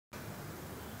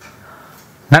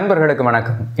நண்பர்களுக்கு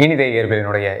வணக்கம். இனிதே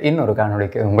இயற்பியலினுடைய இன்னொரு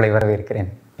காணொளிக்கு உங்களை வரவேற்கிறேன்.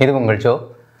 இது உங்கள் ஷோ.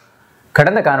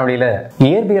 கடந்த காணொளியில்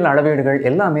இயற்பியல் அளவீடுகள்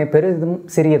எல்லாமே பெரிதும்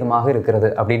சிறியதுமாக இருக்கிறது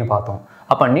அப்படின்னு பார்த்தோம்.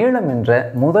 அப்போ நீளம் என்ற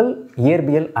முதல்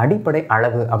இயற்பியல் அடிப்படை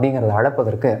அளவு அப்படிங்கிறத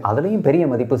அளப்பதற்கு அதுலேயும் பெரிய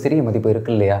மதிப்பு சிறிய மதிப்பு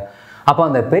இருக்கு இல்லையா? அப்போ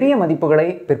அந்த பெரிய மதிப்புகளை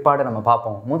பிற்பாடு நம்ம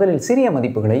பார்ப்போம். முதலில் சிறிய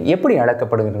மதிப்புகளை எப்படி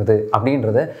அளக்கப்படுகிறது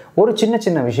அப்படின்றத ஒரு சின்ன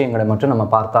சின்ன விஷயங்களை மட்டும் நம்ம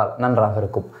பார்த்தால் நன்றாக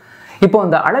இருக்கும். இப்போ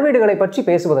அந்த அளவீடுகளை பற்றி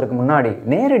பேசுவதற்கு முன்னாடி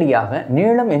நேரடியாக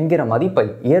நீளம் என்கிற மதிப்பை,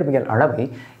 இயற்பியல் அளவை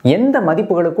எந்த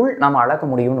மதிப்புகளுக்குள் நாம் அளக்க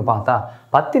முடியும்னு பார்த்தா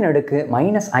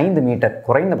 10⁻⁻5 மீட்டர்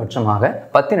குறைந்தபட்சமாக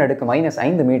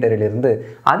 10⁻⁻5 மீட்டரிலிருந்து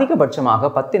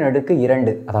அதிகபட்சமாக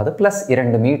 10⁻2 அதாவது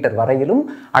 +2 மீட்டர் வரையிலும்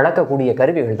அளக்கக்கூடிய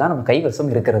கருவிகள் தான் நம்ம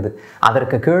கைவசம் இருக்கிறது.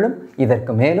 அதற்கு கீழும்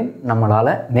இதற்கு மேலும்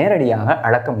நம்மளால் நேரடியாக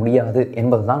அளக்க முடியாது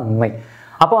என்பதுதான் உண்மை.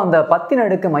 அப்போ அந்த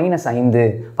 10⁻⁻5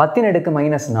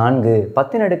 10⁻⁻4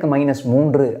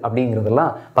 10⁻⁻3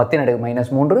 அப்படிங்கிறதெல்லாம்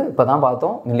 10⁻⁻3 இப்போ தான்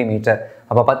பார்த்தோம் மில்லிமீட்டர்.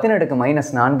 அப்போ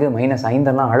 10⁻⁻4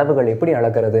 -5 அளவுகள் எப்படி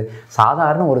அளக்கிறது?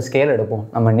 சாதாரண ஒரு ஸ்கேல் எடுப்போம்.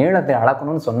 நம்ம நீளத்தை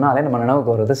அளக்கணும்னு சொன்னாலே நம்ம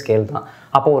நினைவுக்கு வருது ஸ்கேல் தான்.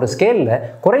 அப்போ ஒரு ஸ்கேலில்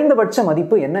குறைந்தபட்ச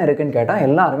மதிப்பு என்ன இருக்குன்னு கேட்டால்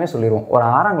எல்லாருமே சொல்லிடுவோம். ஒரு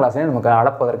 6ஆம் கிளாஸ்லேயே நமக்கு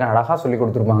அளப்பதற்கு அழகாக சொல்லி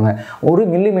கொடுத்துருப்பாங்க. 1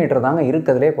 மில்லிமீட்டர் தாங்க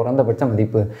இருக்கிறதுலே குறைந்தபட்ச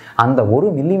மதிப்பு. அந்த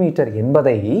 1 மில்லிமீட்டர்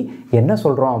என்பதை என்ன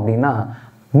சொல்கிறோம் அப்படின்னா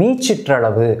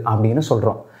மீச்சிற்றளவு அப்படின்னு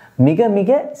சொல்கிறோம். மிக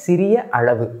மிக சிறிய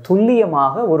அளவு.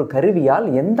 துல்லியமாக ஒரு கருவியால்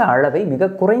எந்த அளவை,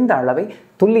 மிக குறைந்த அளவை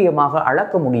துல்லியமாக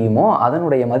அளக்க முடியுமோ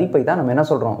அதனுடைய மதிப்பை தான் நம்ம என்ன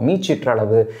சொல்கிறோம்?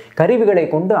 மீச்சிற்றளவு. கருவிகளை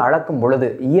கொண்டு அளக்கும் பொழுது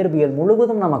இயற்பியல்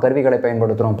முழுவதும் நம்ம கருவிகளை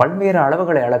பயன்படுத்துகிறோம். பல்வேறு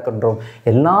அளவுகளை அளக்கின்றோம்.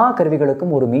 எல்லா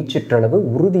கருவிகளுக்கும் ஒரு மீச்சிற்றளவு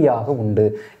உறுதியாக உண்டு.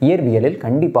 இயற்பியலில்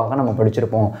கண்டிப்பாக நம்ம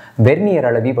படிச்சிருப்போம். வெர்னியர்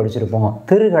அளவி படிச்சிருப்போம்,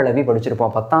 திருகளவி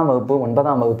படிச்சிருப்போம். 10ஆம் வகுப்பு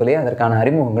 9ஆம் வகுப்பிலே அதற்கான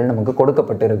அறிமுகங்கள் நமக்கு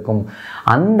கொடுக்கப்பட்டிருக்கும்.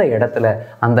 அந்த இடத்துல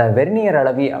அந்த வெர்னியர்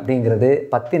அளவி அப்படிங்கிறது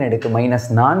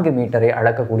 10⁻⁻4 மீட்டரை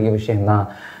அளக்கக்கூடிய விஷயம்தான்.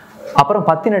 அப்புறம்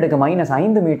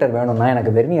 10⁻⁻5 மீட்டர் வேணும்னா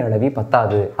எனக்கு வெர்னியர் அளவி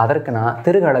பத்தாது. அதற்கு நான்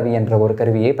திருகளவி என்ற ஒரு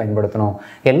கருவியை பயன்படுத்தணும்.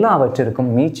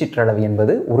 எல்லாவற்றிற்கும் மீச்சிற்றளவு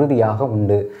என்பது உறுதியாக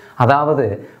உண்டு. அதாவது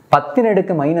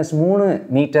 10⁻⁻3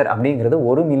 மீட்டர் அப்படிங்கிறது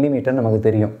 1 மில்லிமீட்டர் நமக்கு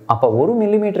தெரியும். அப்போ 1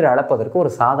 மில்லிமீட்டர் அளப்பதற்கு ஒரு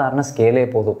சாதாரண ஸ்கேலே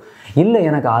போதும். இல்லை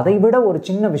எனக்கு அதை விட ஒரு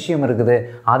சின்ன விஷயம் இருக்குது,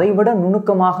 அதை விட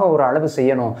நுணுக்கமாக ஒரு அளவு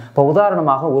செய்யணும். இப்போ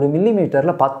உதாரணமாக 1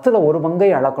 மில்லிமீட்டரில் 10ல் 1 பங்கை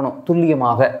அளக்கணும்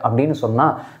துல்லியமாக அப்படின்னு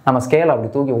சொன்னால் நம்ம ஸ்கேல்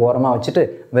அப்படி தூக்கி ஓரமாக வச்சுட்டு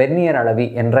வெர்னியர் அளவி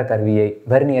என்ற கருவியை,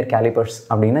 வெர்னியர் கேலிபர்ஸ்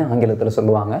அப்படின்னு ஆங்கிலத்தில்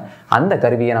சொல்லுவாங்க, அந்த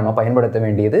கருவியை நம்ம பயன்படுத்த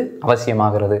வேண்டியது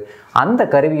அவசியமாகிறது. அந்த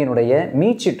கருவியினுடைய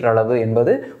மீச்சிற்றளவு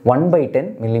என்பது 1/10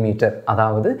 மில்லிமீட்டர்,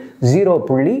 அதாவது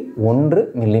 0.1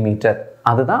 மில்லிமீட்டர்.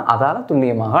 அதுதான் அதால்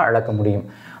துல்லியமாக அளக்க முடியும்.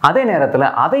 அதே நேரத்தில்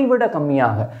அதை விட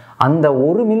கம்மியாக அந்த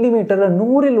 1 மில்லிமீட்டரில்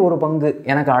 100ல் 1 பங்கு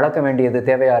எனக்கு அளக்க வேண்டியது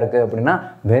தேவையாக இருக்குது அப்படின்னா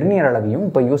வெர்னியர் அளவியும்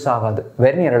இப்போ யூஸ் ஆகாது.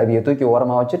 வெர்னியர் அளவியை தூக்கி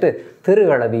ஓரமாக வச்சுட்டு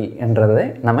திருகளவி என்றதை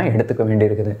நம்ம எடுத்துக்க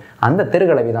வேண்டியிருக்குது. அந்த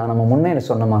திருகளவி தான் நம்ம முன்னே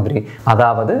சொன்ன மாதிரி,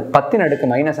 அதாவது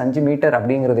 10⁻⁻5 மீட்டர்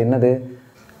அப்படிங்கிறது என்னது?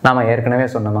 நாம் ஏற்கனவே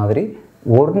சொன்ன மாதிரி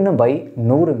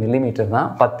 1/100 மில்லிமீட்டர் தான்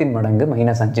 10 மடங்கு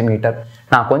 -5 மீட்டர்.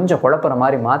 நான் கொஞ்சம் குழப்புற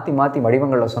மாதிரி மாற்றி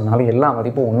வடிவங்களில் சொன்னாலும் எல்லா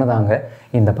மதிப்பும் ஒன்று தாங்க.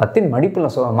 இந்த 10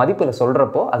 மதிப்பில்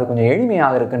சொல்கிறப்போ அது கொஞ்சம்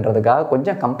எளிமையாக இருக்குன்றதுக்காக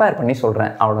கொஞ்சம் கம்பேர் பண்ணி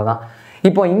சொல்கிறேன், அவ்வளோதான்.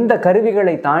 இப்போ இந்த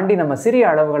கருவிகளை தாண்டி நம்ம சிறிய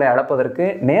அளவுகளை அளப்பதற்கு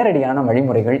நேரடியான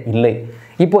வழிமுறைகள் இல்லை.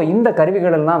 இப்போ இந்த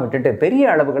கருவிகளெல்லாம் விட்டுட்டு பெரிய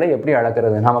அளவுகளை எப்படி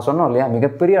அளக்கிறது? நாம் சொன்னோம் இல்லையா,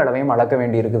 மிகப்பெரிய அளவையும் அளக்க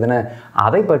வேண்டி இருக்குதுன்னு.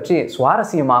 அதை பற்றி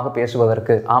சுவாரஸ்யமாக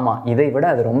பேசுவதற்கு, ஆமாம் இதை விட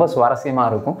அது ரொம்ப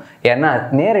சுவாரஸ்யமாக இருக்கும். ஏன்னா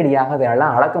நேரடியாக அதை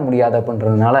அளக்க முடியாது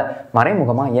அப்படின்றதுனால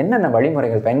மறைமுகமாக என்னென்ன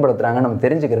வழிமுறைகள் பயன்படுத்துகிறாங்கன்னு நம்ம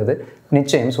தெரிஞ்சுக்கிறது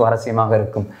நிச்சயம் சுவாரஸ்யமாக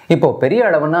இருக்கும். இப்போ பெரிய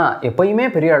அளவுனா எப்பயுமே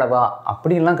பெரிய அளவா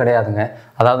அப்படின்லாம் கிடையாதுங்க.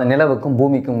 அதாவது நிலவுக்கும்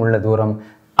பூமிக்கும் உள்ள தூரம்,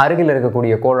 அருகில்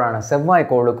இருக்கக்கூடிய கோளான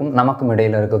செவ்வாய் கோளுக்கும் நமக்கும்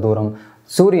இடையில் இருக்க தூரம்,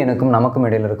 சூரியனுக்கும் நமக்கும்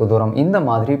இடையில் இருக்க தூரம், இந்த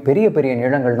மாதிரி பெரிய பெரிய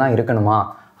நீளங்கள் தான் இருக்கணுமா?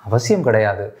 அவசியம்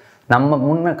கிடையாது.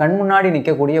 நம்ம கண் முன்னாடி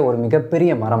நிற்கக்கூடிய ஒரு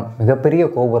மிகப்பெரிய மரம், மிகப்பெரிய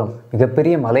கோபுரம்,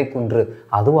 மிகப்பெரிய மலைக்குன்று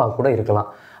அதுவாக கூட இருக்கலாம்.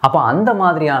 அப்போ அந்த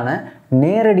மாதிரியான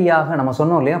நேரடியாக நம்ம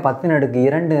சொன்னோம் இல்லையா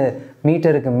 10⁻2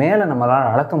 மீட்டருக்கு மேலே நம்மளால்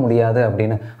அளக்க முடியாது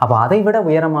அப்படின்னு. அப்போ அதை விட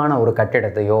உயரமான ஒரு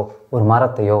கட்டிடத்தையோ, ஒரு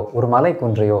மரத்தையோ, ஒரு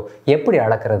மலைக்குன்றையோ எப்படி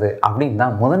அளக்கிறது அப்படின்னு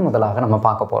தான் முதலாக நம்ம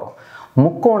பார்க்க போகிறோம்.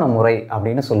 முக்கோண முறை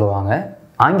அப்படின்னு சொல்லுவாங்க.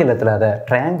 ஆங்கிலத்தில் அதை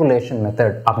ட்ரையாங்குலேஷன்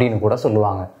மெத்தட் அப்படின்னு கூட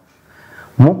சொல்லுவாங்க.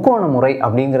 முக்கோண முறை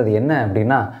அப்படிங்கிறது என்ன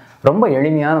அப்படின்னா ரொம்ப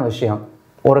எளிமையான விஷயம்.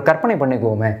 ஒரு கற்பனை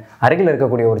பண்ணிக்குவோமே, அருகில்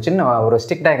இருக்கக்கூடிய ஒரு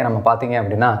ஸ்டிக் டயக்ராம் பார்த்தீங்க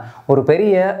அப்படின்னா ஒரு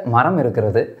பெரிய மரம்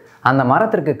இருக்கிறது. அந்த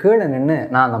மரத்திற்கு கீழே நின்று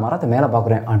நான் அந்த மரத்தை மேலே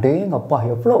பார்க்குறேன், அடேங்கப்பா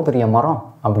எவ்வளோ பெரிய மரம்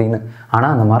அப்படின்னு.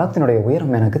 ஆனால் அந்த மரத்தினுடைய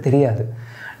உயரம் எனக்கு தெரியாது.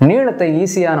 நீளத்தை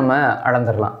ஈஸியாக நம்ம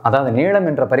அளந்துடலாம். அதாவது நீளம்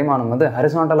என்ற பரிமாணம்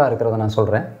ஹரிசாண்டலாக இருக்கிறத நான்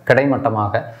சொல்கிறேன்,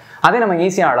 கிடைமட்டமாக. அதை நம்ம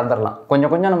ஈஸியாக அளந்துடலாம்.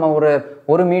 கொஞ்சம் கொஞ்சம் நம்ம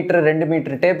ஒரு மீட்டர் 2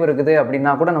 மீட்டர் டேப் இருக்குது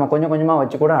அப்படின்னா கூட நம்ம கொஞ்சம் கொஞ்சமாக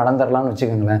வச்சு கூட அளந்துடலாம்னு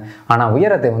வச்சுக்கோங்களேன். ஆனால்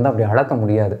உயரத்தை வந்து அப்படி அளக்க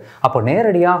முடியாது. அப்போ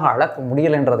நேரடியாக அளக்க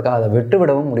முடியலைன்றதுக்காக அதை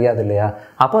விட்டுவிடவும் முடியாது இல்லையா?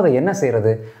 அப்போ அதை என்ன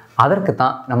செய்கிறது? அதற்கு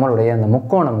தான் நம்மளுடைய அந்த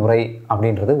முக்கோண முறை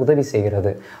அப்படின்றது உதவி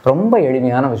செய்கிறது. ரொம்ப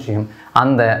எளிமையான விஷயம்.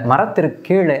 அந்த மரத்திற்கு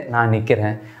கீழே நான்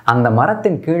நிற்கிறேன். அந்த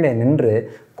மரத்தின் கீழே நின்று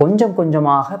கொஞ்சம்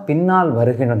கொஞ்சமாக பின்னால்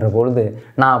வருகின்ற பொழுது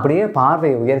நான் அப்படியே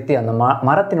பார்வையை உயர்த்தி அந்த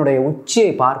மரத்தினுடைய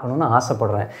உச்சியை பார்க்கணுன்னு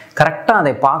ஆசைப்படுறேன். கரெக்டாக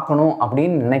அதை பார்க்கணும்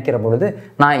அப்படின்னு நினைக்கிற பொழுது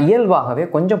நான் இயல்பாகவே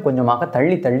கொஞ்சம் கொஞ்சமாக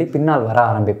தள்ளி தள்ளி பின்னால் வர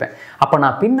ஆரம்பிப்பேன். அப்போ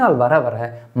நான் பின்னால் வர வர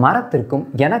மரத்திற்கும்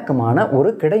எனக்குமான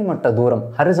ஒரு கிடைமட்ட தூரம்,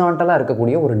 ஹரிசாண்டலாக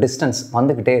இருக்கக்கூடிய ஒரு டிஸ்டன்ஸ்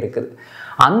வந்துக்கிட்டே இருக்குது.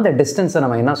 அந்த டிஸ்டன்ஸை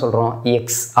நம்ம என்ன சொல்கிறோம்?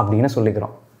 எக்ஸ் அப்படின்னு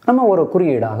சொல்லிக்கிறோம். நம்ம ஒரு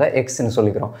குறியீடாக எக்ஸ்ன்னு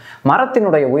சொல்லிக்கிறோம்.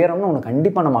 மரத்தினுடைய உயரம்னு ஒன்று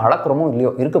கண்டிப்பாக நம்ம அளக்குறோமோ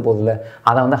இல்லையோ இருக்க போதில்ல,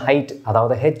 அதை வந்து ஹைட்,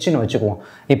 அதாவது ஹெச்னு வச்சுக்குவோம்.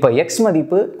 இப்போ எக்ஸ்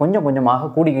மதிப்பு கொஞ்சம் கொஞ்சமாக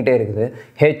கூடிக்கிட்டே இருக்குது.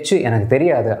 ஹெச் எனக்கு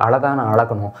தெரியாது, அளதான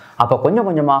அளக்கணும். அப்போ கொஞ்சம்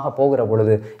கொஞ்சமாக போகிற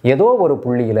பொழுது ஏதோ ஒரு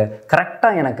புள்ளியில்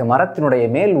கரெக்டாக எனக்கு மரத்தினுடைய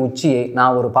மேல் உச்சியை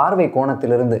நான் ஒரு பார்வை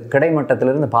கோணத்திலிருந்து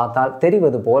கிடைமட்டத்திலிருந்து பார்த்தால்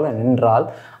தெரிவது போல நின்றால்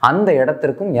அந்த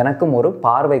இடத்திற்கும் எனக்கும் ஒரு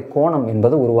பார்வை கோணம்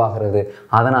என்பது உருவாகிறது.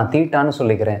 அதை நான் தீட்டான்னு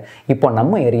சொல்லிக்கிறேன். இப்போ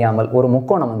நம்ம எரியாமல் ஒரு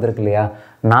முக்கோணம் வந்திருக்கு இல்லையா?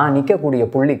 நான் நிற்கக்கூடிய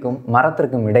புள்ளிக்கும்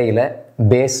மரத்திற்கும் இடையில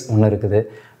பேஸ் ஒன்று இருக்குது.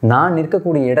 நான்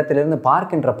நிற்கக்கூடிய இடத்திலிருந்து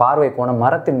பார்க்கின்ற பார்வை கோணம்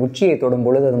மரத்தின் உச்சியை தொடும்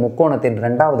பொழுது அது முக்கோணத்தின்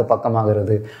 2வது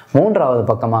பக்கமாகிறது. 3வது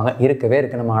பக்கமாக இருக்கவே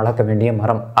இருக்கு நம்ம அளக்க வேண்டிய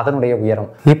மரம், அதனுடைய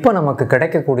உயரம். இப்போ நமக்கு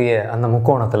கிடைக்கக்கூடிய அந்த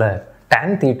முக்கோணத்தில்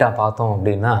tan தீட்டா பார்த்தோம்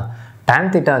அப்படின்னா tan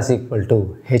theta is equal to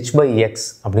h/x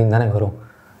அப்படின்னு தானே வரும்.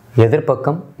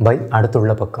 எதிர்பக்கம் பை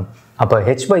அடுத்துள்ள பக்கம். அப்போ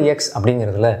h/x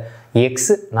அப்படிங்கிறதுல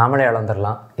எக்ஸ் நாமளே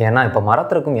அளந்துடலாம். ஏன்னா இப்போ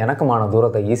மரத்திற்கும் எனக்குமான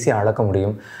தூரத்தை ஈஸியாக அளக்க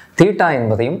முடியும். தீட்டா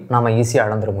என்பதையும் நாம் ஈஸியாக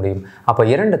அளந்துட முடியும். அப்போ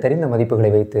 2 தெரிந்த மதிப்புகளை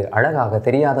வைத்து அழகாக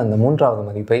தெரியாத அந்த 3வது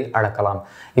மதிப்பை அளக்கலாம்.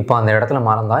 இப்போ அந்த இடத்துல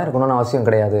மரம் தான் இருக்கணும்னு அவசியம்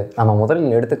கிடையாது. நம்ம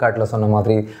முதலில் எடுத்துக்காட்டில் சொன்ன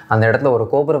மாதிரி அந்த இடத்துல ஒரு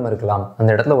கோபுரம் இருக்கலாம், அந்த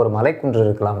இடத்துல ஒரு மலைக்குன்று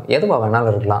இருக்கலாம், எதுவாக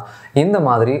வேணாலும் இருக்கலாம். இந்த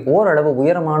மாதிரி ஓரளவு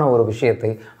உயரமான ஒரு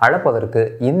விஷயத்தை அளப்பதற்கு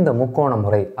இந்த முக்கோண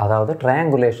முறை, அதாவது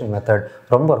ட்ரையாங்குலேஷன் மெத்தட்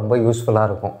ரொம்ப ரொம்ப யூஸ்ஃபுல்லாக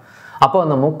இருக்கும். அப்போ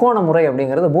அந்த முக்கோண முறை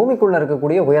அப்படிங்கிறது பூமிக்குள்ளே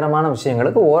இருக்கக்கூடிய உயரமான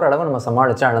விஷயங்களுக்கு ஓரளவு நம்ம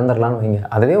சமாளித்து அளந்துடலான்னு வைங்க.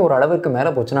 அதுவே ஒரு அளவுக்கு மேலே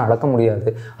போச்சுன்னா அளக்க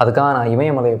முடியாது. அதுக்காக நான்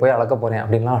இமயமலையை போய் அளக்க போகிறேன்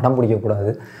அப்படின்லாம் அடம்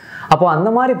பிடிக்கக்கூடாது. அப்போ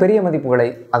அந்த மாதிரி பெரிய மதிப்புகளை,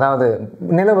 அதாவது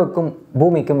நிலவுக்கும்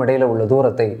பூமிக்கும் இடையில் உள்ள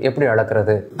தூரத்தை எப்படி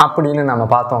அளக்கிறது அப்படின்னு நம்ம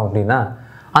பார்த்தோம் அப்படின்னா,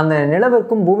 அந்த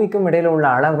நிலவிற்கும் பூமிக்கும் இடையில் உள்ள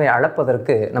அளவை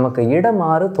அளப்பதற்கு நமக்கு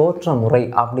இடமாறு தோற்ற முறை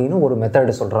அப்படின்னு ஒரு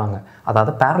மெத்தடு சொல்கிறாங்க.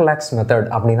 அதாவது பேரலாக்ஸ் மெத்தட்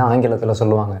அப்படின்னு ஆங்கிலத்தில்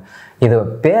சொல்லுவாங்க. இது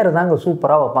பேர் தாங்க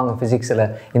சூப்பராக வைப்பாங்க ஃபிசிக்ஸில்.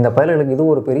 இந்த பயல்களுக்கு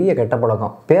இது ஒரு பெரிய கெட்ட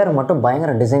பழக்கம். பேரை மட்டும்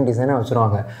பயங்கர டிசைனாக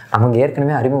வச்சுருவாங்க. நமக்கு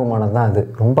ஏற்கனவே அறிமுகமானது தான் அது,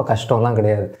 ரொம்ப கஷ்டம்லாம்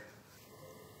கிடையாது.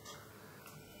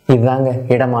 இதுதாங்க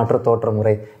இடமாற்று தோற்ற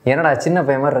முறை. என்னடா சின்ன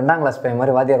பையன் மாதிரி 2ஆம் கிளாஸ் பையன்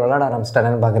மாதிரி வாத்தியார் விளையாட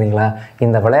ஆரம்பிச்சிட்டாருன்னு பார்க்குறீங்களா?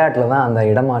 இந்த விளையாட்டில் தான் அந்த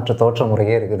இடமாற்று தோற்ற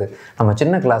முறையே இருக்குது. நம்ம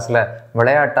சின்ன கிளாஸில்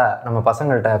விளையாட்டாக நம்ம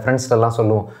பசங்கள்கிட்ட ஃப்ரெண்ட்ஸ்லாம்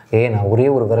சொல்லுவோம், நான் ஒரே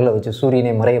ஒரு விரலை வச்சு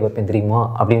சூரியனை மறைய வைப்பேன் தெரியுமா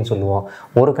அப்படின்னு சொல்லுவோம்.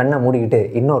 ஒரு கண்ணை மூடிக்கிட்டு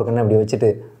இன்னொரு கண்ணை அப்படி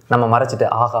வச்சுட்டு நம்ம மறைச்சிட்டு,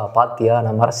 ஆஹா பாத்தியா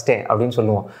நான் மறைச்சிட்டேன் அப்படின்னு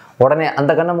சொல்லுவோம். உடனே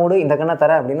அந்த கண்ணை மூடு இந்த கண்ணை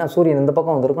தர அப்படின்னா சூரியன் இந்த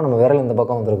பக்கம் வந்திருக்கும், நம்ம விரல் இந்த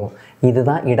பக்கம் வந்திருக்கும்.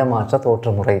 இதுதான் இடமாற்ற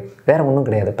தோற்ற முறை, வேறு ஒன்றும்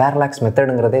கிடையாது. பேரலாக்ஸ்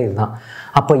மெத்தடுங்கிறதே இதுதான்.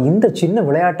 அப்போ இந்த சின்ன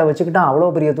விளையாட்டை வச்சுக்கிட்டா அவ்வளோ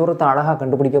பெரிய தூரத்தை அழகாக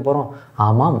கண்டுபிடிக்க போகிறோம்?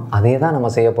 ஆமாம், அதே தான்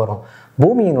நம்ம செய்ய போகிறோம்.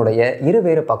 பூமியினுடைய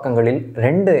இருவேறு பக்கங்களில்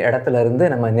 2 இடத்துல இருந்து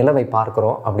நம்ம நிலவை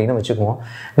பார்க்குறோம் அப்படின்னு வச்சுக்குவோம்.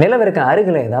 நிலவிற்கு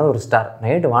அருகில் ஏதாவது ஒரு ஸ்டார்,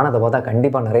 நைட்டு வானத்தை பார்த்தா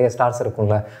கண்டிப்பாக நிறைய ஸ்டார்ஸ்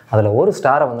இருக்கும்ல, அதில் ஒரு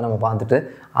ஸ்டாரை வந்து நம்ம பார்த்துட்டு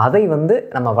அதை வந்து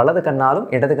நம்ம வலது கண்ணாலும்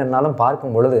இடது கண்ணாலும்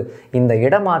பார்க்கும் பொழுது இந்த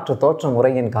இடமாற்று தோற்ற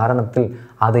முறையின் காரணத்தில்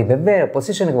அதை வெவ்வேறு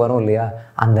பொசிஷனுக்கு வரும் இல்லையா?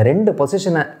 அந்த 2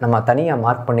 பொசிஷனை நம்ம தனியாக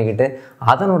மார்க் பண்ணிக்கிட்டு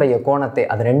அதனுடைய கோணத்தை,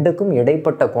 அது 2க்கும்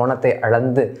இடைப்பட்ட கோணத்தை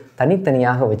அளந்து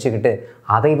தனித்தனியாக வச்சுக்கிட்டு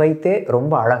அதை வைத்தே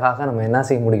ரொம்ப அழகாக நம்ம என்ன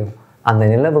செய்ய முடியும்? அந்த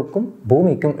நிலவுக்கும்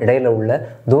பூமிக்கும் இடையில் உள்ள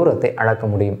தூரத்தை அளக்க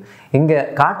முடியும். இங்கே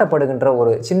காட்டப்படுகின்ற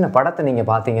ஒரு சின்ன படத்தை நீங்கள்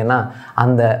பார்த்தீங்கன்னா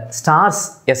அந்த ஸ்டார்ஸ்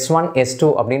S1 S2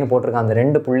 அப்படின்னு போட்டிருக்க அந்த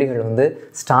 2 புள்ளிகள் வந்து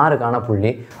ஸ்டாருக்கான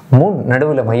புள்ளி. மூன்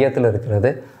நடுவில் மையத்தில் இருக்கிறது.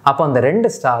 அப்போ அந்த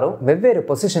 2 ஸ்டாரும் வெவ்வேறு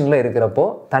பொசிஷனில் இருக்கிறப்போ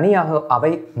தனியாக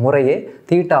அவை முறையே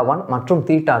θ1 மற்றும்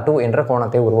θ2 என்ற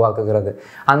கோணத்தை உருவாக்குகிறது.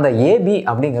 அந்த AB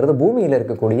அப்படிங்கிறது பூமியில்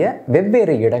இருக்கக்கூடிய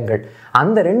வெவ்வேறு இடங்கள்.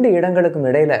 அந்த 2 இடங்களுக்கும்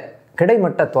இடையில்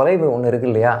கிடைமட்ட தொலைவு ஒன்று இருக்கு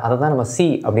இல்லையா? அதை தான் நம்ம C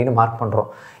அப்படின்னு மார்க் பண்ணுறோம்.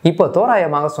 இப்போ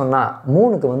தோராயமாக சொன்னால்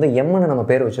மூணுக்கு வந்து எம்னு நம்ம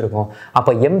பேர் வச்சுருக்கோம்.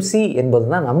 அப்போ MC என்பது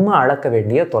தான் நம்ம அளக்க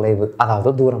வேண்டிய தொலைவு,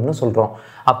 அதாவது தூரம்னு சொல்கிறோம்.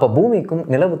 அப்போ பூமிக்கும்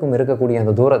நிலவுக்கும் இருக்கக்கூடிய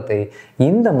அந்த தூரத்தை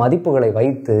இந்த மதிப்புகளை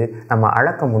வைத்து நம்ம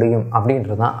அளக்க முடியும்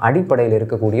அப்படின்றது தான் அடிப்படையில்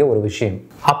இருக்கக்கூடிய ஒரு விஷயம்.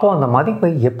 அப்போது அந்த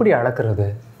மதிப்பை எப்படி அளக்கிறது?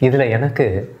 இதில் எனக்கு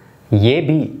AB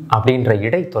அப்படின்ற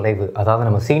இடைத்தொலைவு, அதாவது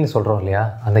நம்ம சீன்னு சொல்கிறோம் இல்லையா,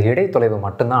 அந்த இடைத்தொலைவு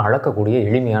மட்டும்தான் அளக்கக்கூடிய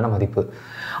எளிமையான மதிப்பு.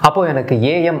 அப்போது எனக்கு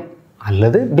AM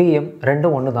அல்லது டிஎம்,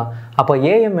 ரெண்டும் ஒன்று தான். அப்போ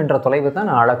ஏஎம் என்ற தொலைவு தான்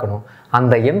நான் அளக்கணும்.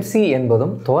 அந்த எம்சி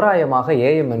என்பதும் தோராயமாக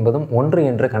ஏஎம் என்பதும் ஒன்று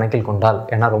என்று கணக்கில் கொண்டால்,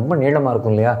 ஏன்னா ரொம்ப நீளமாக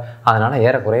இருக்கும் இல்லையா, அதனால்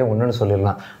ஏறக்குறைய ஒன்றுன்னு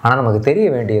சொல்லிடலாம். ஆனால் நமக்கு தெரிய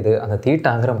வேண்டியது அந்த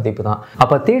தீட்டாங்கிற மதிப்பு தான்.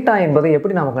 அப்போ தீட்டா என்பது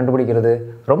எப்படி நாம் கண்டுபிடிக்கிறது?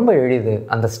 ரொம்ப எளிது.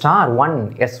 அந்த ஸ்டார் 1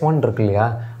 S1 இருக்கு இல்லையா,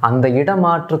 அந்த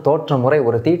இடமாற்று தோற்ற முறை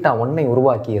ஒரு தீட்டா 1ஐ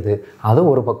உருவாக்கியது. அது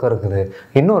ஒரு பக்கம் இருக்குது.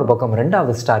 இன்னொரு பக்கம்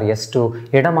ரெண்டாவது ஸ்டார் S2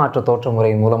 இடமாற்று தோற்ற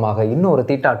முறையின் மூலமாக இன்னொரு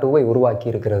தீட்டா 2ஐ உருவாக்கி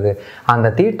இருக்கிறது.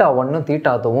 அந்த தீட்டா 1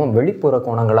 தீட்டா 2வும் வெளிப்புற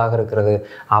கோணங்களாக இருக்கிறது.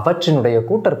 அவற்றினுடைய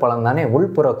கூட்டற்பலன் தானே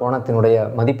உள்புற கோணத்தினுடைய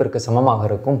மதிப்பிற்கு சமமாக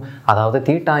இருக்கும். அதாவது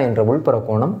தீட்டா என்ற உள்புற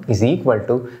கோணம் is equal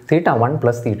to theta 1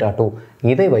 + theta 2.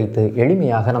 இதை வைத்து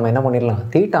எளிமையாக நம்ம என்ன பண்ணிடலாம்?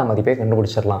 தீட்டா மதிப்பை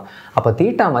கண்டுபிடிச்சிடலாம். அப்போ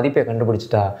தீட்டா மதிப்பை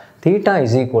கண்டுபிடிச்சிட்டா theta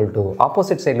is equal to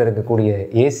opposite சைடில் இருக்கக்கூடிய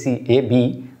ஏபி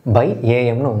பை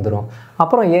ஏஎம்னு வந்துடும்.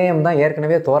 அப்புறம் ஏஎம் தான்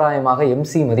ஏற்கனவே தோராயமாக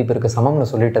எம்சி மதிப்பிற்கு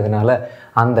சமம்னு சொல்லிட்டதுனால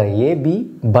அந்த ஏபி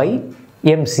பை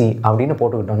எம்சி அப்படின்னு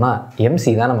போட்டுக்கிட்டோம்னா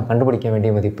எம்சி தான் நம்ம கண்டுபிடிக்க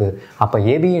வேண்டிய மதிப்பு. அப்போ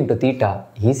ஏபி இன்ட்டு தீட்டா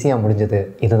ஈஸியாக முடிஞ்சது.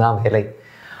 இதுதான் வேலை.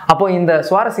 அப்போ இந்த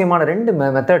சுவாரஸ்யமான 2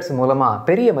 மெத்தட்ஸ் மூலமாக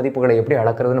பெரிய மதிப்புகளை எப்படி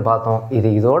அளக்கிறதுன்னு பார்த்தோம்.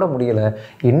 இதோட முடியலை.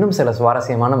 இன்னும் சில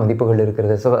சுவாரஸ்யமான மதிப்புகள்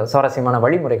இருக்கிறது, சுவாரஸ்யமான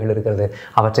வழிமுறைகள் இருக்கிறது.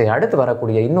 அவற்றை அடுத்து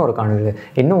வரக்கூடிய இன்னொரு காணொளியில்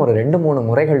இன்னும் ஒரு 2-3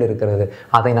 முறைகள் இருக்கிறது.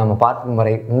 அதை நாம் பார்க்கும்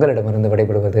வரை உங்களிடமிருந்து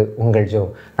விடைபெறுவது உங்கள் ஜோ.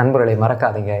 நண்பர்களை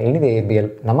மறக்காதீங்க, இனித இயற்பியல்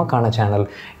நமக்கான சேனல்.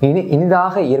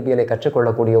 இனிதாக இயற்பியலை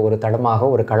கற்றுக்கொள்ளக்கூடிய ஒரு தளமாக,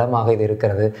 ஒரு களமாக இது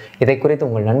இருக்கிறது. இதை குறித்து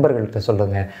உங்கள் நண்பர்கள்ட்ட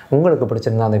சொல்லுங்கள். உங்களுக்கு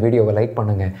பிடிச்சிருந்தா அந்த வீடியோவை லைக்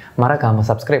பண்ணுங்கள், மறக்காமல்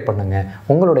சப்ஸ்கிரைப் பண்ணுங்கள்.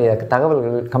 உங்களுடைய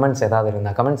தகவல்கள் கமெண்ட்ஸ் ஏதாவது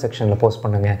இருந்தால் கமெண்ட் செக்ஷனில் போஸ்ட்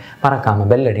பண்ணுங்கள். மறக்காமல்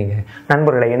பெல் அடிங்க.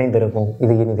 நண்பர்களை இணைந்திருப்போம்.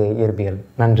 இது இனிதே இயற்பியல்.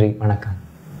 நன்றி, வணக்கம்.